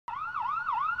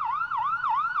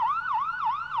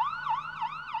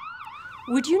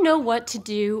Would you know what to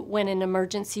do when an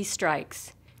emergency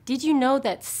strikes? Did you know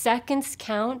that seconds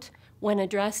count when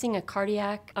addressing a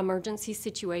cardiac emergency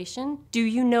situation? Do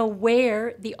you know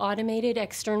where the automated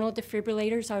external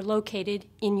defibrillators are located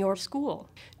in your school?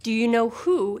 Do you know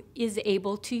who is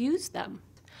able to use them?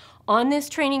 On this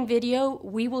training video,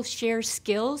 we will share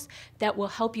skills that will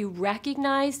help you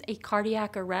recognize a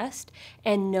cardiac arrest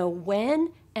and know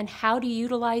when and how to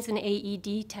utilize an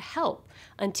AED to help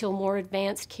until more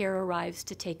advanced care arrives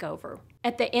to take over.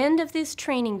 At the end of this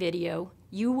training video,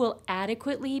 you will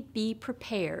adequately be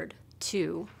prepared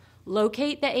to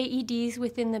locate the AEDs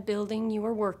within the building you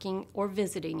are working or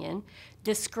visiting in,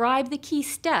 describe the key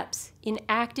steps in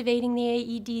activating the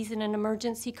AEDs in an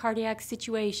emergency cardiac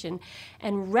situation,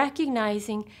 and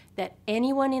recognizing that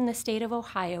anyone in the state of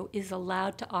Ohio is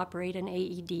allowed to operate an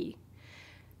AED.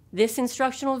 This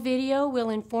instructional video will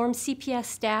inform CPS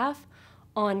staff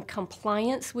on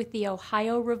compliance with the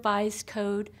Ohio Revised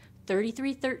Code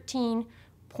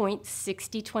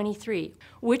 3313.6023,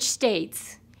 which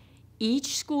states,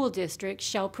 each school district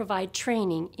shall provide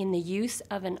training in the use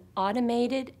of an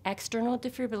automated external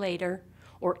defibrillator,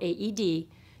 or AED,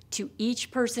 to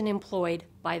each person employed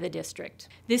by the district.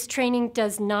 This training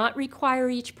does not require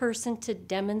each person to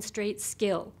demonstrate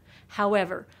skill.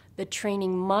 However, the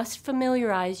training must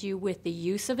familiarize you with the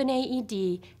use of an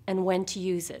AED and when to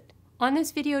use it. On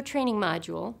this video training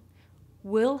module,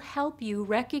 we'll help you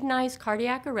recognize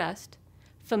cardiac arrest,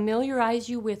 familiarize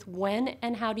you with when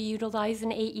and how to utilize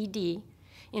an AED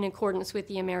in accordance with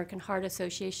the American Heart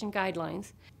Association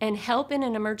guidelines, and help in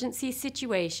an emergency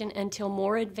situation until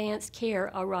more advanced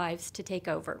care arrives to take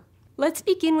over. Let's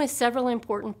begin with several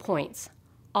important points.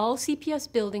 All CPS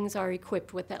buildings are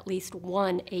equipped with at least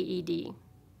one AED.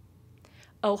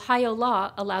 Ohio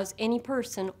law allows any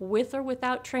person with or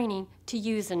without training to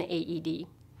use an AED.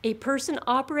 A person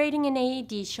operating an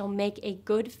AED shall make a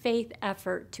good faith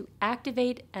effort to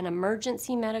activate an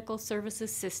emergency medical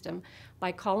services system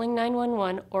by calling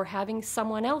 911 or having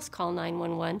someone else call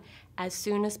 911 as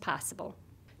soon as possible.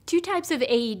 Two types of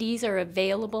AEDs are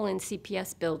available in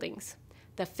CPS buildings: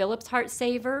 the Philips Heart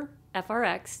Saver,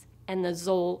 FRX, and the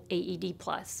Zoll AED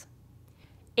Plus.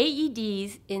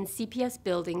 AEDs in CPS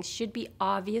buildings should be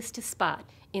obvious to spot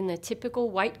in the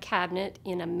typical white cabinet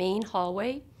in a main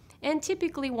hallway, and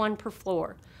typically one per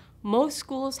floor. Most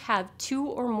schools have two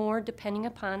or more depending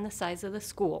upon the size of the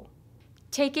school.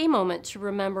 Take a moment to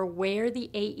remember where the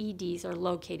AEDs are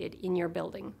located in your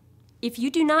building. If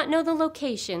you do not know the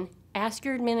location, ask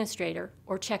your administrator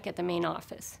or check at the main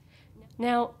office.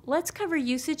 Now, let's cover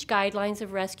usage guidelines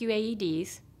of rescue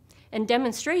AEDs and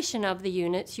demonstration of the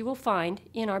units you will find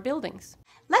in our buildings.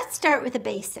 Let's start with the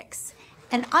basics.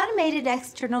 An automated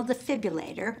external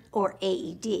defibrillator, or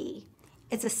AED,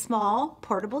 is a small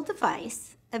portable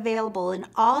device available in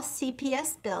all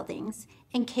CPS buildings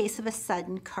in case of a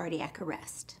sudden cardiac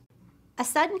arrest. A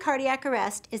sudden cardiac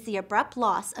arrest is the abrupt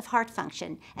loss of heart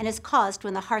function and is caused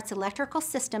when the heart's electrical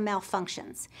system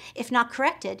malfunctions. If not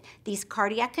corrected, these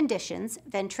cardiac conditions,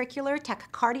 ventricular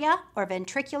tachycardia or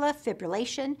ventricular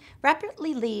fibrillation,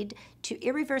 rapidly lead to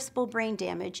irreversible brain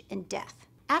damage and death.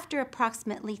 After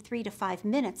approximately 3 to 5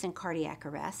 minutes in cardiac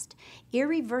arrest,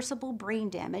 irreversible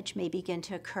brain damage may begin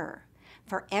to occur.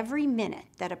 For every minute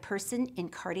that a person in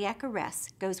cardiac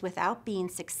arrest goes without being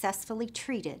successfully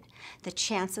treated, the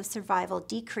chance of survival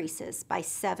decreases by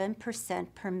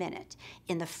 7% per minute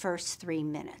in the first 3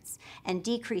 minutes and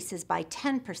decreases by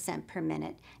 10% per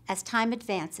minute as time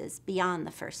advances beyond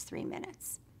the first 3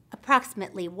 minutes.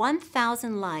 Approximately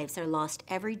 1,000 lives are lost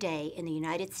every day in the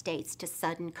United States to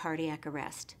sudden cardiac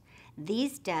arrest.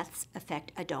 These deaths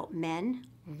affect adult men,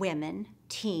 women,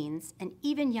 teens, and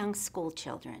even young school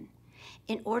children.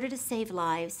 In order to save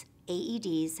lives,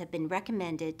 AEDs have been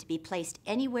recommended to be placed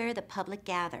anywhere the public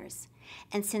gathers.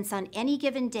 And since on any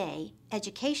given day,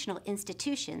 educational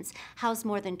institutions house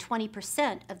more than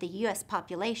 20% of the U.S.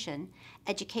 population,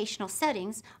 educational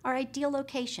settings are ideal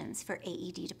locations for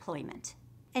AED deployment.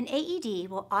 An AED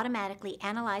will automatically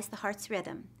analyze the heart's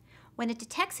rhythm. When it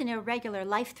detects an irregular,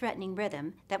 life-threatening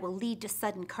rhythm that will lead to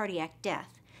sudden cardiac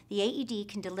death, the AED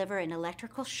can deliver an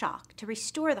electrical shock to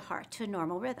restore the heart to a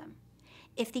normal rhythm.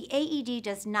 If the AED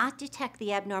does not detect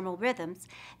the abnormal rhythms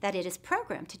that it is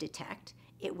programmed to detect,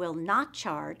 it will not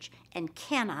charge and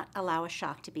cannot allow a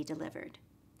shock to be delivered.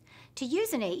 To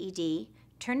use an AED,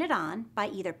 turn it on by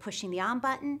either pushing the on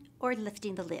button or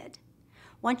lifting the lid.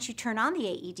 Once you turn on the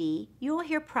AED, you will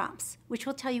hear prompts, which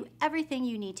will tell you everything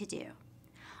you need to do.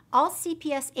 All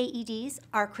CPS AEDs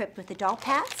are equipped with adult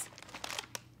pads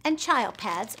and child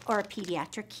pads or a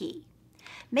pediatric key.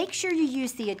 Make sure you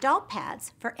use the adult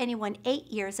pads for anyone 8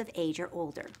 years of age or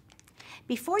older.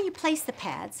 Before you place the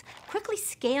pads, quickly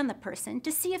scan the person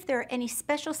to see if there are any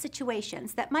special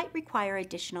situations that might require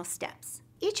additional steps.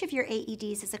 Each of your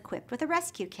AEDs is equipped with a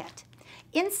rescue kit.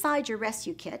 Inside your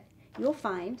rescue kit, you'll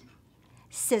find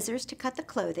scissors to cut the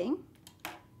clothing,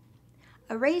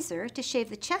 a razor to shave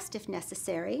the chest if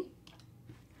necessary,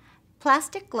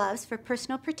 plastic gloves for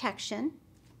personal protection,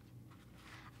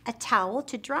 a towel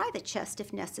to dry the chest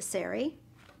if necessary,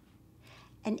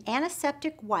 an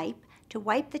antiseptic wipe to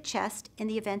wipe the chest in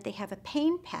the event they have a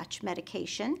pain patch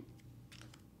medication,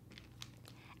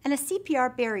 and a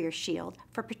CPR barrier shield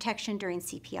for protection during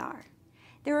CPR.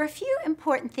 There are a few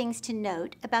important things to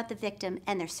note about the victim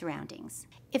and their surroundings.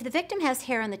 If the victim has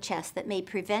hair on the chest that may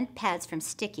prevent pads from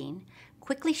sticking,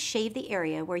 quickly shave the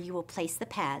area where you will place the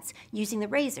pads using the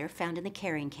razor found in the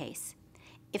carrying case.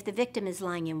 If the victim is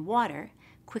lying in water,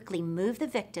 quickly move the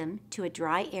victim to a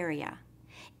dry area.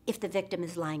 If the victim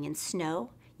is lying in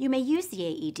snow, you may use the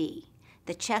AED.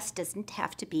 The chest doesn't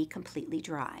have to be completely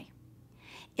dry.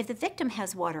 If the victim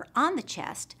has water on the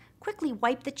chest, quickly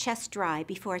wipe the chest dry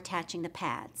before attaching the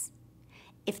pads.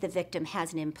 If the victim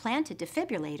has an implanted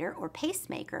defibrillator or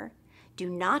pacemaker, do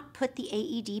not put the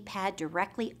AED pad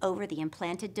directly over the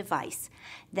implanted device,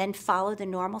 then follow the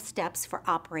normal steps for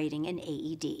operating an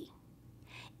AED.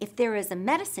 If there is a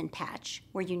medicine patch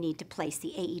where you need to place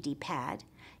the AED pad,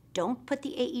 don't put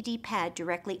the AED pad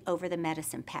directly over the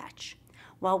medicine patch.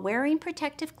 While wearing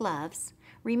protective gloves,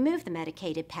 remove the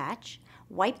medicated patch,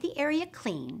 wipe the area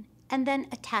clean, and then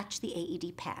attach the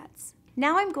AED pads.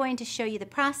 Now I'm going to show you the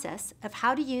process of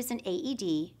how to use an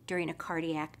AED during a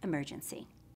cardiac emergency.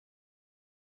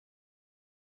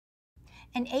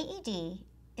 An AED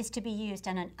is to be used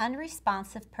on an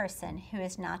unresponsive person who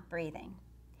is not breathing.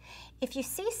 If you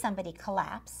see somebody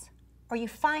collapse, or you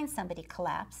find somebody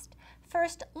collapsed,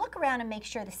 first look around and make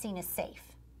sure the scene is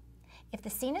safe. If the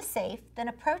scene is safe, then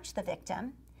approach the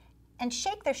victim and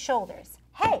shake their shoulders.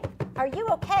 Hey, are you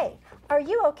okay? Are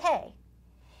you okay?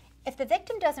 If the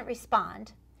victim doesn't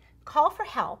respond, call for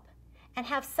help and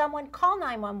have someone call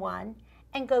 911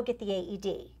 and go get the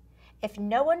AED. If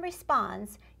no one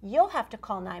responds, you'll have to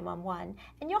call 911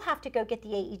 and you'll have to go get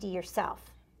the AED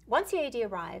yourself. Once the AED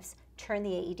arrives, turn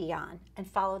the AED on and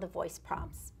follow the voice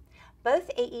prompts.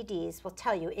 Both AEDs will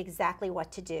tell you exactly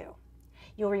what to do.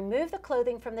 You'll remove the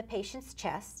clothing from the patient's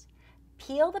chest,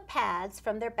 peel the pads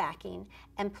from their backing,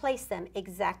 and place them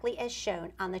exactly as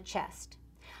shown on the chest.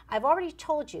 I've already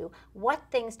told you what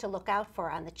things to look out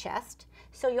for on the chest,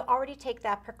 so you'll already take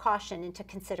that precaution into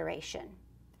consideration.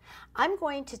 I'm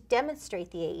going to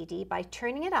demonstrate the AED by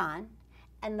turning it on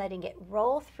and letting it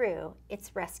roll through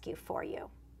its rescue for you.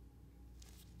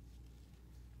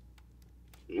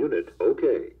 Unit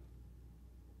OK.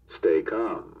 Stay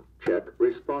calm. Check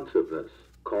responsiveness.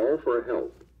 Call for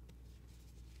help.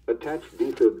 Attach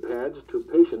defib pads to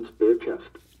patient's bare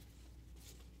chest.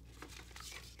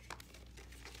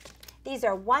 These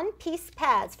are one-piece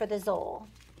pads for the Zoll.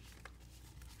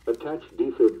 Attach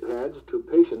defib pads to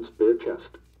patient's bare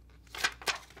chest.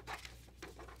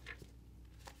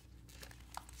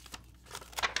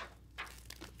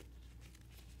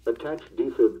 Attach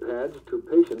defib pads to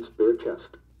patient's bare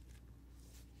chest.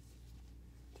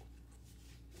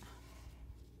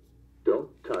 Don't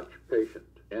touch patient.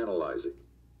 Analyzing.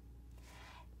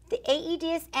 The AED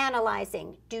is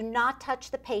analyzing. Do not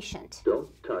touch the patient. Don't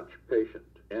touch patient.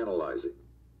 Analyzing.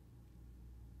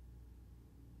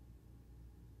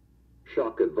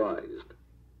 Shock advised.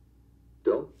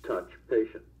 Don't touch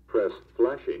patient. Press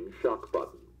flashing shock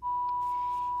button.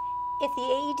 If the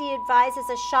AED advises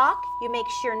a shock, you make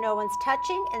sure no one's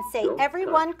touching and say, Don't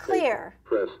everyone touch clear. patient.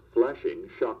 Press flashing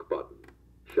shock button.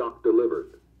 Shock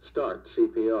delivered. Start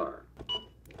CPR.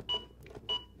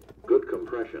 Good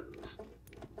compressions.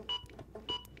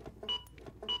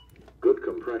 Good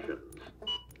compressions.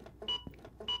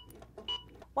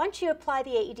 Once you apply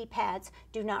the AED pads,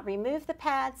 do not remove the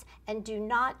pads and do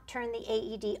not turn the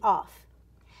AED off.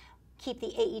 Keep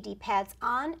the AED pads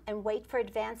on and wait for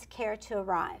advanced care to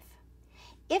arrive.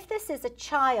 If this is a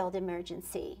child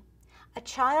emergency, a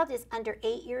child is under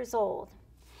 8 years old,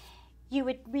 you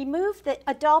would remove the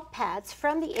adult pads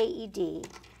from the AED,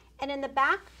 and in the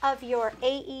back of your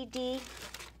AED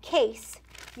case,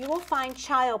 you will find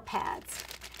child pads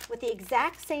with the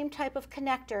exact same type of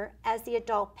connector as the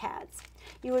adult pads.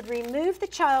 You would remove the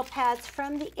child pads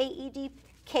from the AED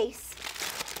case,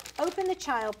 open the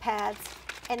child pads,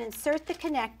 and insert the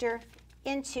connector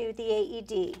into the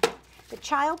AED. The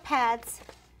child pads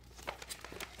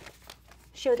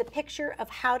show the picture of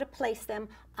how to place them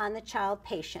on the child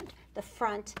patient, the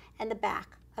front and the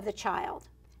back of the child.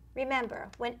 Remember,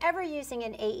 whenever using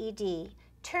an AED,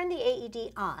 Turn the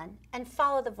AED on and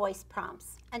follow the voice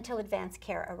prompts until advanced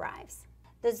care arrives.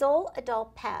 The Zoll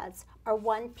adult pads are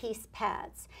one-piece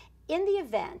pads. In the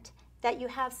event that you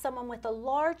have someone with a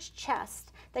large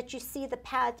chest that you see the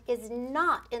pad is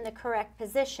not in the correct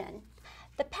position,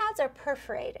 the pads are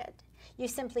perforated. You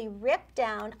simply rip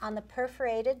down on the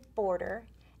perforated border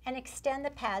and extend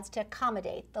the pads to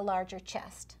accommodate the larger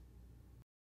chest.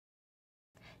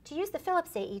 To use the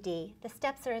Philips AED, the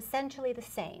steps are essentially the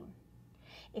same.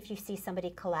 If you see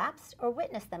somebody collapse or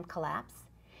witness them collapse,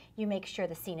 you make sure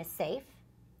the scene is safe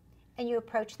and you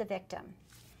approach the victim.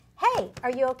 Hey,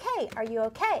 are you okay? Are you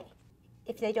okay?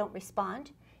 If they don't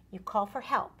respond, you call for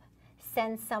help.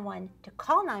 Send someone to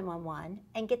call 911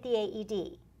 and get the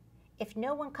AED. If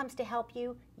no one comes to help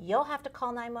you, you'll have to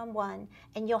call 911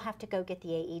 and you'll have to go get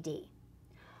the AED.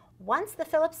 Once the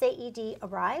Philips AED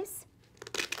arrives,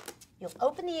 you'll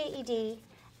open the AED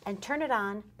and turn it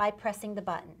on by pressing the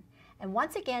button. And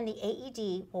once again, the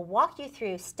AED will walk you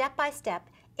through step by step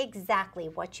exactly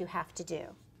what you have to do.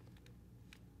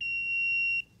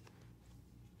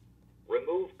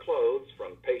 Remove clothes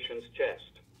from patient's chest.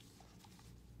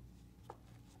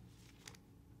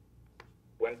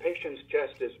 When patient's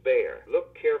chest is bare,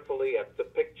 look carefully at the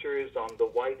pictures on the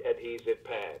white adhesive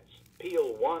pads.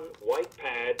 Peel one white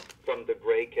pad from the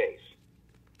gray case.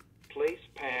 Place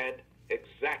pad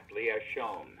exactly as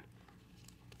shown.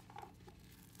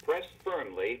 Press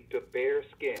firmly to bare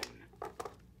skin.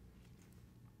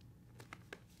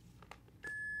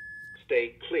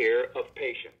 Stay clear of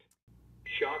patient.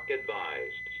 Shock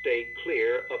advised. Stay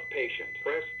clear of patient.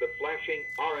 Press the flashing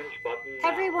orange button now.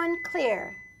 Everyone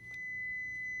clear.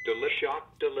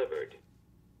 Shock delivered.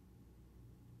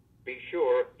 Be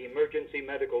sure emergency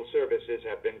medical services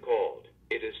have been called.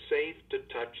 It is safe to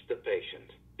touch the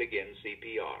patient. Begin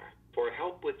CPR. For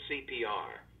help with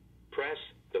CPR, press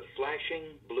the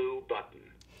flashing blue button.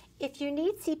 If you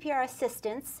need CPR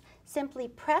assistance, simply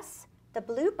press the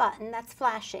blue button that's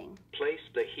flashing. Place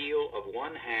the heel of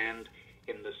one hand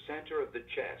in the center of the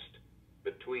chest,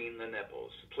 between the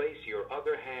nipples. Place your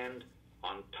other hand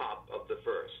on top of the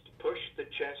first. Push the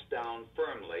chest down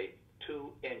firmly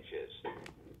 2 inches.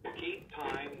 Keep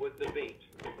time with the beat.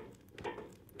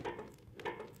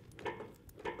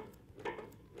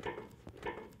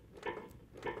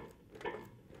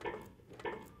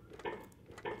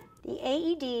 The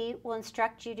AED will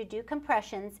instruct you to do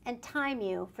compressions and time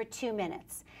you for 2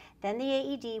 minutes. Then the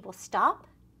AED will stop,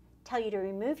 tell you to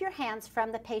remove your hands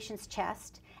from the patient's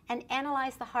chest, and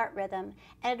analyze the heart rhythm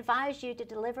and advise you to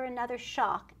deliver another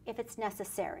shock if it's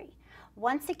necessary.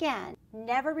 Once again,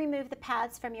 never remove the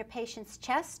pads from your patient's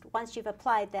chest once you've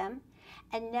applied them,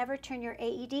 and never turn your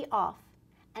AED off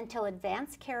until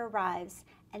advanced care arrives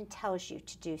and tells you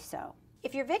to do so.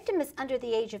 If your victim is under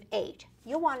the age of 8,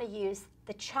 you'll want to use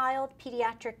the child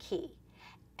pediatric key.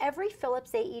 Every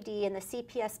Philips AED in the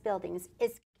CPS buildings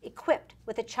is equipped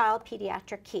with a child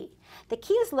pediatric key. The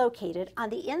key is located on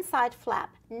the inside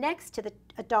flap next to the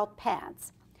adult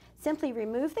pads. Simply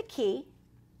remove the key,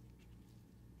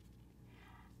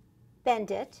 bend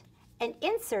it, and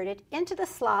insert it into the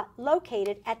slot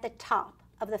located at the top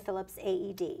of the Philips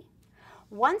AED.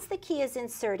 Once the key is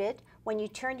inserted, when you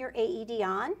turn your AED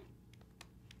on,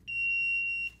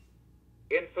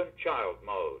 Infant child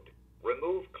mode.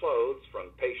 Remove clothes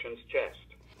from patient's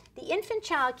chest. the infant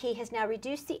child key has now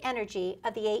reduced the energy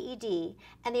of the AED,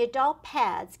 and the adult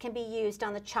pads can be used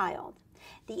on the child.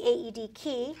 The AED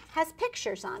key has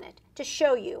pictures on it to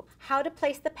show you how to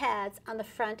place the pads on the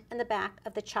front and the back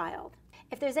of the child.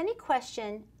 If there's any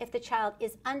question if the child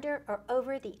is under or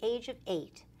over the age of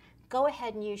 8, go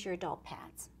ahead and use your adult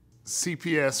pads.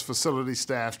 CPS facility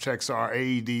staff checks our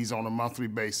AEDs on a monthly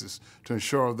basis to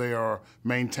ensure they are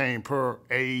maintained per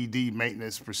AED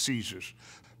maintenance procedures.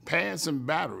 Pads and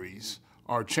batteries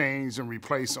are changed and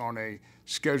replaced on a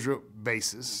scheduled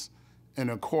basis in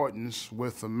accordance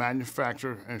with the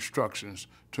manufacturer instructions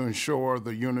to ensure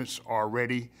the units are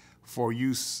ready for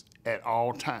use at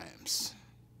all times.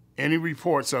 Any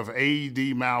reports of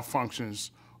AED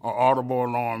malfunctions or audible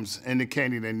alarms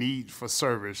indicating a need for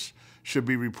service should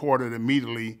be reported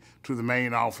immediately to the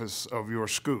main office of your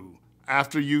school.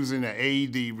 After using the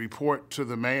AED, report to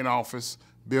the main office,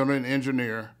 building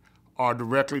engineer, or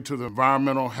directly to the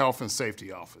Environmental Health and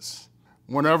Safety Office.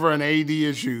 Whenever an AED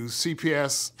is used,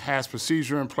 CPS has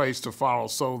procedure in place to follow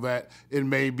so that it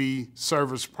may be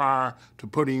serviced prior to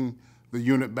putting the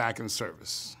unit back in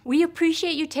service. We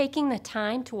appreciate you taking the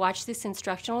time to watch this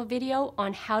instructional video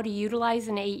on how to utilize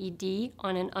an AED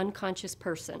on an unconscious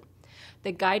person.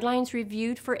 The guidelines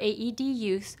reviewed for AED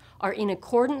use are in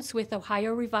accordance with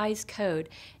Ohio Revised Code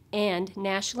and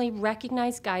nationally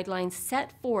recognized guidelines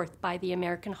set forth by the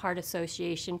American Heart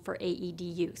Association for AED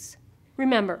use.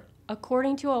 Remember,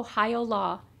 according to Ohio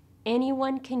law,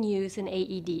 anyone can use an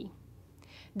AED.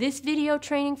 This video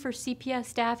training for CPS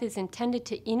staff is intended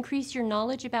to increase your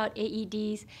knowledge about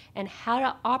AEDs and how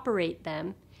to operate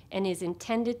them, and is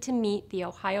intended to meet the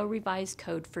Ohio Revised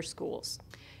Code for schools.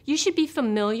 You should be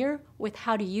familiar with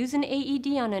how to use an AED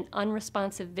on an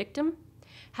unresponsive victim,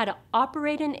 how to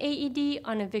operate an AED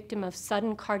on a victim of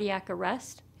sudden cardiac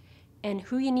arrest, and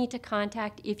who you need to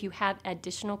contact if you have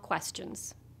additional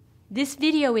questions. This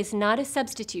video is not a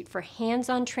substitute for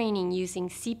hands-on training using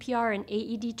CPR and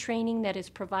AED training that is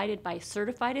provided by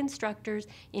certified instructors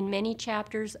in many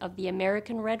chapters of the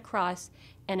American Red Cross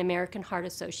and American Heart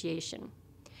Association.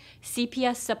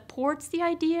 CPS supports the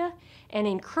idea and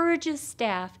encourages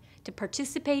staff to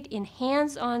participate in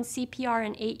hands-on CPR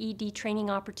and AED training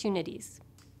opportunities.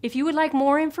 If you would like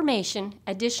more information,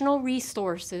 additional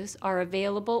resources are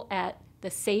available at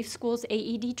the Safe Schools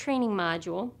AED Training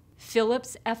Module,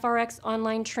 Philips FRX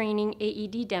Online Training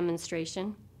AED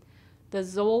Demonstration, the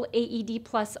Zoll AED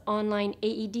Plus Online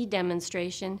AED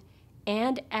Demonstration,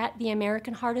 and at the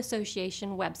American Heart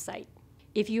Association website.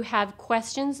 If you have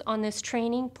questions on this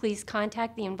training, please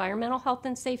contact the Environmental Health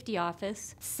and Safety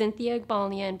Office, Cynthia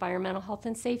Igbalnia, Environmental Health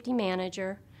and Safety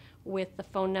Manager, with the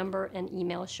phone number and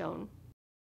email shown.